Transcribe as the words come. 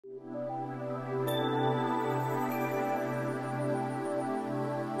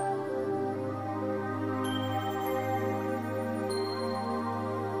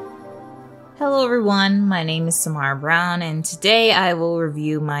Hello everyone, my name is Samara Brown and today I will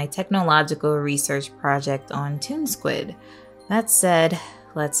review my technological research project on ToonSquid. That said,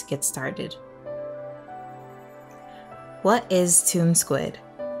 let's get started. What is ToonSquid?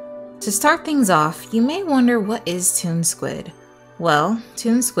 To start things off, you may wonder what is ToonSquid. Well,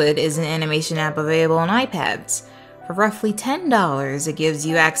 ToonSquid is an animation app available on iPads. For roughly $10, it gives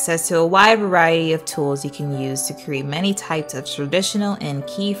you access to a wide variety of tools you can use to create many types of traditional and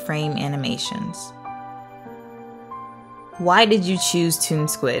keyframe animations. Why did you choose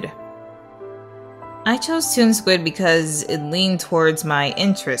ToonSquid? I chose ToonSquid because it leaned towards my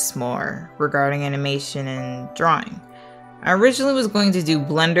interests more regarding animation and drawing. I originally was going to do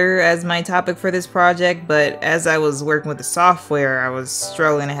Blender as my topic for this project, but as I was working with the software, I was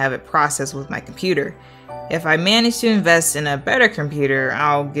struggling to have it processed with my computer. If I manage to invest in a better computer,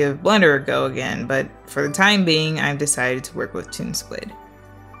 I'll give Blender a go again, but for the time being, I've decided to work with ToonSquid.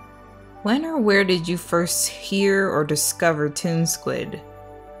 When or where did you first hear or discover ToonSquid?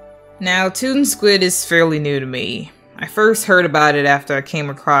 Now, ToonSquid is fairly new to me. I first heard about it after I came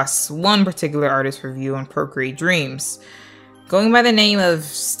across one particular artist review on Procreate Dreams. Going by the name of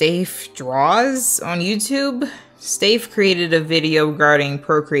Stafe Draws on YouTube, Stafe created a video regarding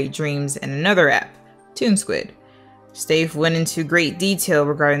Procreate Dreams and another app, ToonSquid. Stafe went into great detail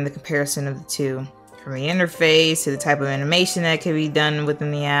regarding the comparison of the two, from the interface to the type of animation that could be done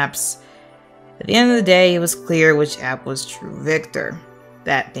within the apps. At the end of the day, it was clear which app was true victor,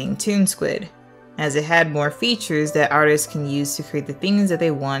 that being ToonSquid, as it had more features that artists can use to create the things that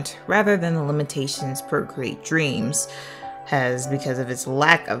they want rather than the limitations Procreate Dreams has because of its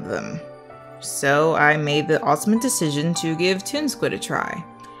lack of them. So I made the ultimate decision to give ToonSquid a try.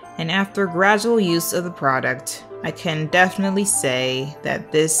 And after gradual use of the product, I can definitely say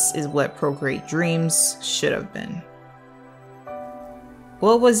that this is what Procreate Dreams should have been.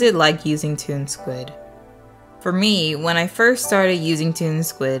 What was it like using ToonSquid? For me, when I first started using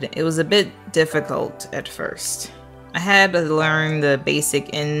ToonSquid, it was a bit difficult at first. I had to learn the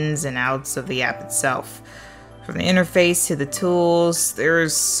basic ins and outs of the app itself. From the interface to the tools, there were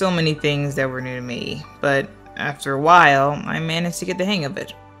so many things that were new to me, but after a while, I managed to get the hang of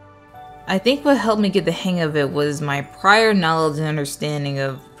it. I think what helped me get the hang of it was my prior knowledge and understanding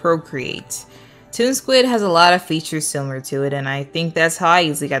of Procreate. ToonSquid has a lot of features similar to it, and I think that's how I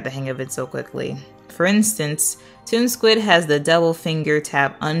easily got the hang of it so quickly. For instance, ToonSquid has the double finger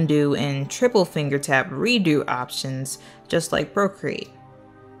tap undo and triple finger tap redo options, just like Procreate.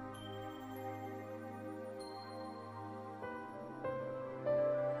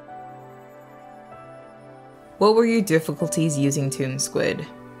 What were your difficulties using ToonSquid?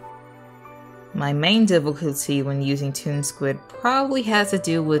 My main difficulty when using ToonSquid probably has to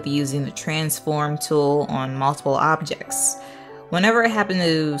do with using the transform tool on multiple objects. Whenever I happen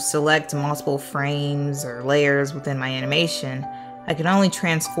to select multiple frames or layers within my animation, I can only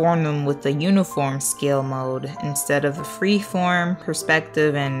transform them with the uniform scale mode instead of the freeform,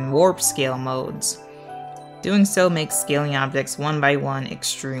 perspective, and warp scale modes. Doing so makes scaling objects one by one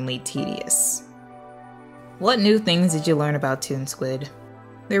extremely tedious. What new things did you learn about ToonSquid?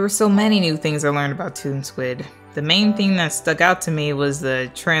 There were so many new things I learned about ToonSquid. The main thing that stuck out to me was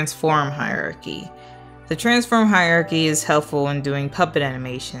the transform hierarchy. The transform hierarchy is helpful in doing puppet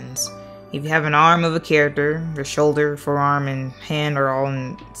animations. If you have an arm of a character, their shoulder, forearm, and hand are all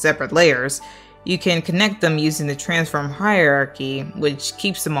in separate layers, you can connect them using the transform hierarchy, which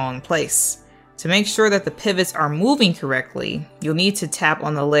keeps them all in place. To make sure that the pivots are moving correctly, you'll need to tap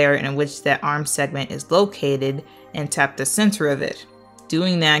on the layer in which that arm segment is located and tap the center of it.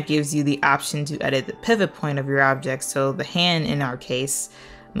 Doing that gives you the option to edit the pivot point of your object so the hand, in our case,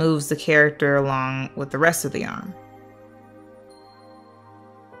 moves the character along with the rest of the arm.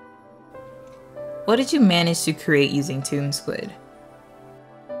 What did you manage to create using ToonSquid?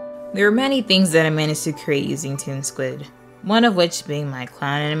 There are many things that I managed to create using ToonSquid, one of which being my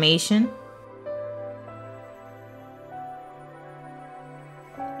clown animation,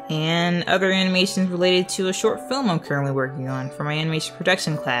 and other animations related to a short film I'm currently working on for my animation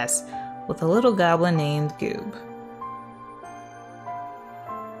production class with a little goblin named Goob.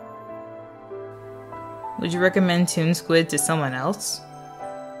 Would you recommend ToonSquid to someone else?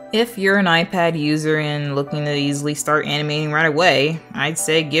 If you're an iPad user and looking to easily start animating right away, I'd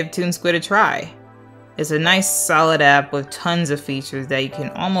say give ToonSquid a try. It's a nice solid app with tons of features that you can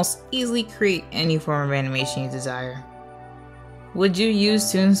almost easily create any form of animation you desire. Would you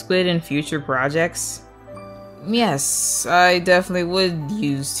use ToonSquid in future projects? Yes, I definitely would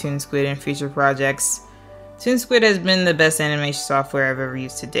use ToonSquid in future projects. ToonSquid has been the best animation software I've ever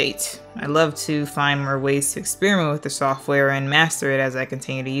used to date. I love to find more ways to experiment with the software and master it as I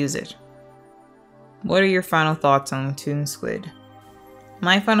continue to use it. What are your final thoughts on ToonSquid?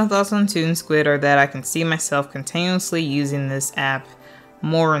 My final thoughts on ToonSquid are that I can see myself continuously using this app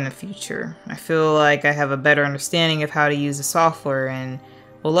more in the future. I feel like I have a better understanding of how to use the software and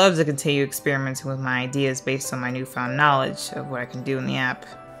will love to continue experimenting with my ideas based on my newfound knowledge of what I can do in the app.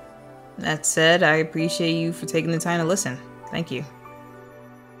 That said, I appreciate you for taking the time to listen. Thank you.